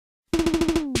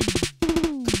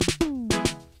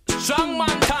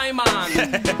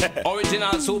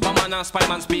Original Superman and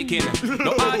Spiderman speaking.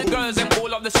 Now all the girls them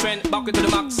all of the strength, back into the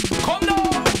max. Come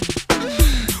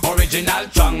down. Original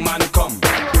strong man come.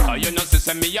 You know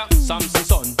sister me a Samson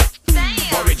son.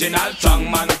 Original strong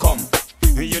man come.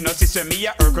 You know sister me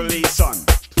a Hercules son.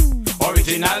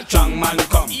 Original strong man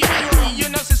come. You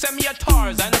know sister me a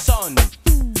Tarzan son.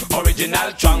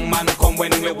 Original strong man come.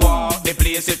 When we walk the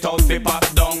place it out fi pop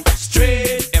down.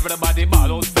 Straight, everybody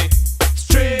ball out fi.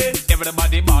 Straight,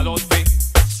 everybody ball out fi.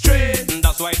 Straight,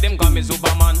 that's why them call me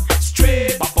Superman.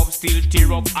 Straight, pop up steel,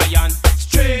 tear up iron.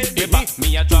 Straight, me back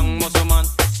me a strong muscle man.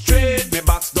 Straight, me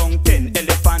box down 10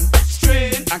 elephant.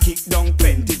 Straight, and kick down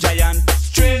 20 giant.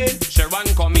 Straight, Sharon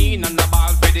come in and a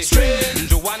ball for the. Straight,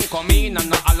 Joanne come in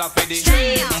and a holla for the.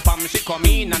 Straight, Pam she come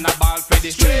in and a ball for the.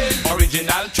 Straight,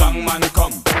 original strong man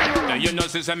come. You know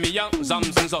sister me a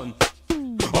Samson son.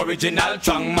 Original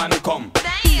strong man come.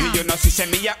 You know sister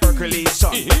me a Hercules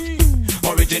son.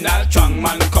 Original strong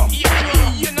man come.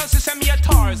 You know sister me a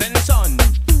Tarzan son.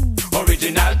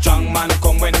 Original strong man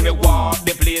come. When we walk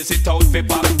the place it out fi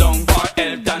pop down. For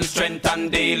health and strength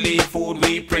and daily food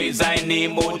we praise thy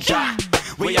name, O Jah.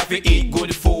 We have to eat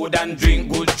good food and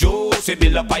drink good juice. We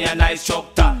build up a nice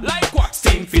structure. Like what?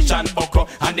 Steam fish and okra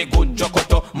and the good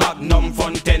jokoto Magnum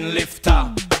Fountain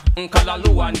lifter.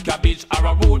 Callaloo and cabbage or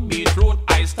a root beetroot,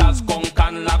 oyster, skunk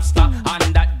and lobster.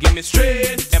 And that give me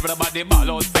straight. Everybody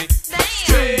ball out fi.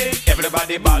 Straight.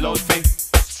 Everybody ball out fi.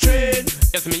 Straight.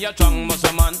 Yes, me a strong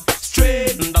muscle man.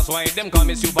 Straight. That's why them call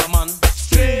me Superman.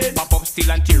 Straight. Pop up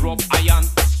steel and tear up iron.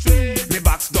 Straight. Me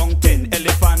box down 10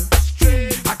 elephant.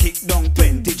 Straight. I kick down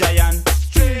 20 giant.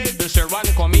 Straight. Sharon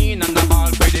come in and a ball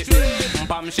for the.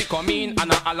 Pam she come in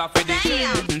and a holla for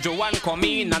the. Joanne come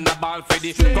in and a ball for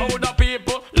the. Crowd of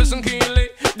people, listen keenly.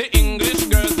 The English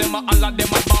girls, them a holla, them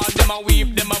a ball, them a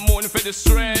weep, them a moan for the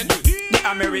strength. The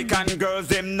American girls,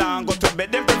 them now go to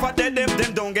bed, them prefer dead,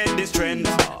 them don't get the strength.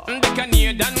 The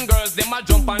Canadian girls, them a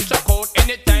jump and shock out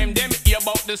anytime them hear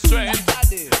about the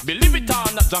strength. Believe it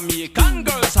or not, Jamaican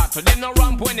girls hot, so they no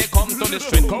ramp when they come to the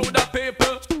strength. Crowd of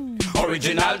people,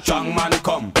 original strong man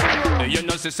come. You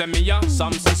know sister me a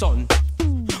Samson son.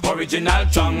 Original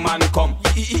strong man come.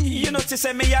 You know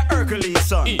sister me a Hercules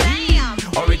son.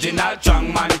 Original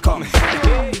strong man come.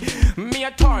 Me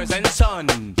a Tarzan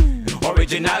son.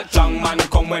 Original strong man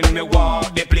come. When me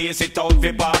walk the place it out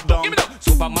fi pop down. Give me down.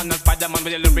 Superman and Spiderman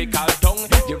with a lyrical tongue.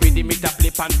 The rhythm it a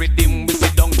flip and rhythm we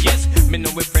sit down. Yes, me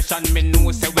know we fresh and me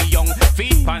know say we young.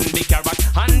 Feet pan the carrot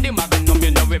and the magnum.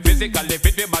 You know we physically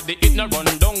fit, we body it no run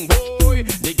down. Boy,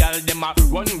 the girl them a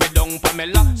run with down.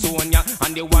 Pamela, Sonia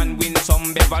and the one win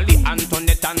some Beverly,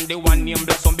 Antoinette and the one named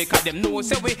Blossom. Because them know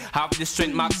say we have the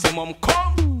strength maximum.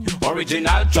 Come,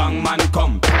 original strong man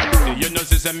come. You know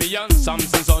sister me a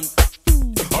Samson son.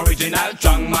 Original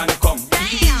strong man come.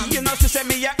 You know sister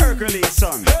me a Hercules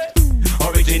son.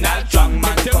 Original strong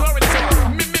man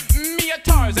come. Me a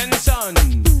Tarzan son.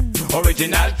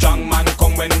 Original strong man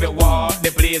come. When we walk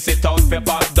the place it out fi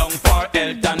pop down. For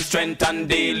health and strength and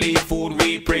daily food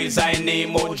we praise thy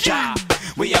name, O Jah.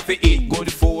 We have to eat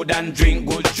good food and drink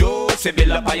good juice. We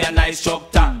build up a nice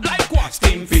structure. Like what?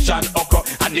 Steam fish and okra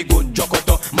and the good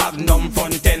jokoto Magnum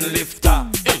Fountain lifter.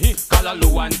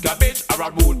 Callaloo and cabbage or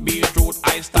a root beetroot,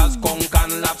 oyster, skunk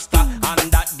and lobster.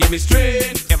 And that give me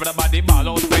straight. Everybody ball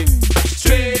out fi.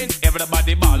 Straight.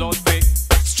 Everybody ball out fi.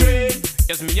 Straight.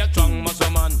 Yes, me a strong muscle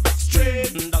man.